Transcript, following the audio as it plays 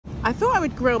I thought I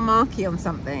would grill Markie on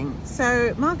something.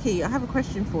 So, Markie, I have a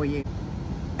question for you.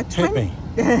 A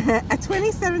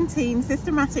 2017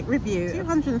 systematic review,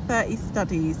 230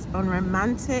 studies on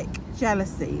romantic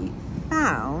jealousy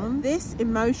found this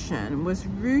emotion was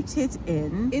rooted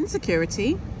in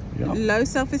insecurity, low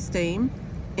self-esteem,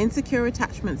 insecure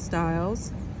attachment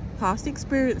styles, past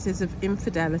experiences of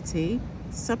infidelity,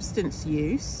 substance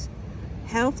use,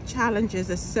 health challenges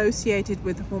associated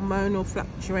with hormonal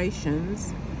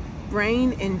fluctuations,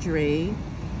 brain injury,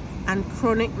 and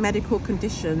chronic medical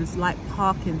conditions like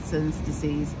Parkinson's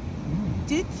disease.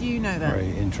 Did you know that?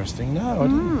 Very interesting. No, I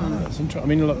didn't know. That's interesting. I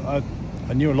mean, look, I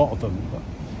knew a lot of them, but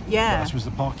I suppose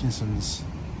the Parkinson's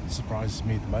surprises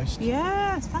me the most.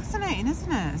 Yeah, it's fascinating,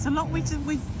 isn't it? It's a lot we're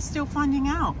still finding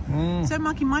out. So,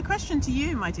 Markie, my question to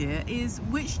you, my dear, is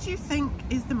which do you think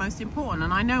is the most important?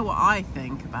 And I know what I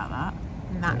think about that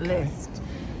in that list.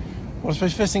 Well, I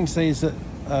suppose first thing to say is that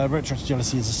retroactive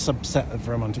jealousy is a subset of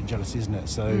romantic jealousy, isn't it?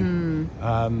 So,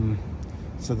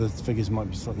 so the figures might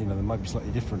be slightly, they might be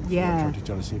slightly different for retroactive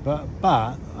jealousy, but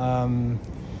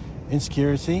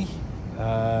insecurity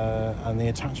and the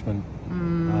attachment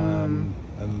and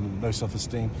low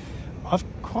self-esteem, I've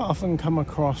quite often come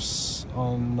across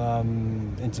on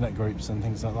internet groups and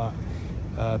things like that.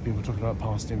 People talking about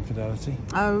past infidelity.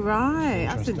 Oh, right,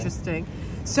 that's interesting.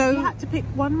 So, you had to pick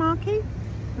one, Markie,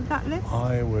 of that list?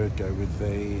 I would go with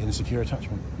the insecure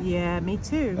attachment. Yeah, me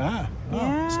too.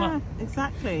 Snap.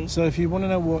 Exactly. So if you want to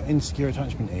know what insecure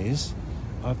attachment is,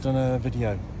 I've done a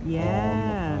video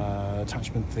on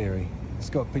attachment theory. It's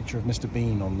got a picture of Mr.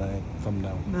 Bean on the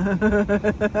thumbnail.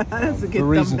 That's a good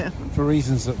thumbnail. For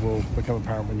reasons that will become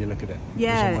apparent when you look at it.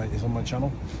 Yeah. It's on my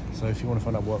channel. So if you want to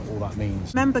find out what all that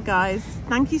means. Remember, guys,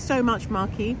 thank you so much,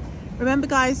 Markie. Remember,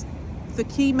 guys, the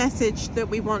key message that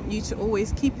we want you to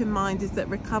always keep in mind is that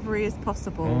recovery is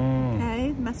possible.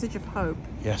 Okay? Message of hope.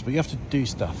 Yes, but you have to do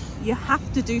stuff. You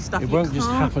have to do stuff. It won't just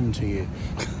happen to you.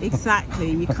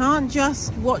 Exactly. You can't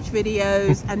just watch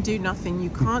videos and do nothing.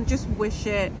 You can't just wish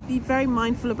it. Be very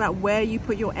mindful about where you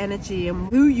put your energy and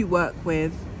who you work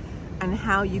with and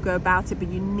how you go about it. But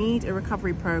you need a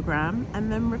recovery program,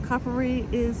 and then recovery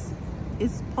is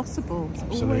possible.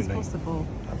 It's always possible.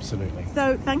 Absolutely.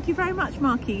 So thank you very much,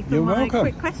 Markie, for my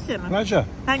quick question. Pleasure.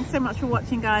 Thanks so much for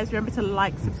watching, guys. Remember to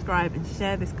like, subscribe, and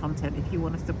share this content if you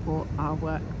want to support our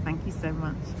work. Thank you so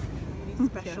much.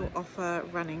 Special offer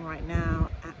running right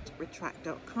now at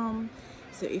retract.com.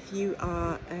 So if you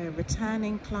are a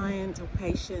returning client or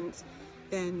patient,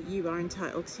 then you are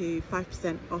entitled to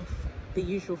 5% off the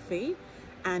usual fee.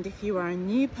 And if you are a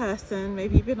new person,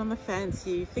 maybe you've been on the fence,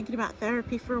 you're thinking about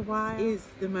therapy for a while, is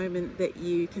the moment that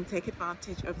you can take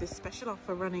advantage of this special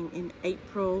offer running in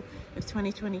April of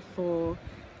 2024.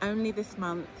 Only this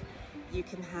month, you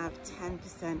can have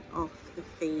 10% off the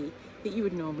fee that you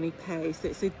would normally pay. So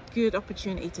it's a good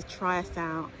opportunity to try us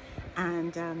out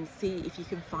and see if you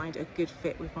can find a good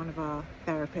fit with one of our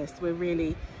therapists. We're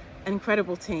really an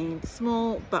incredible team,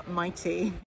 small but mighty.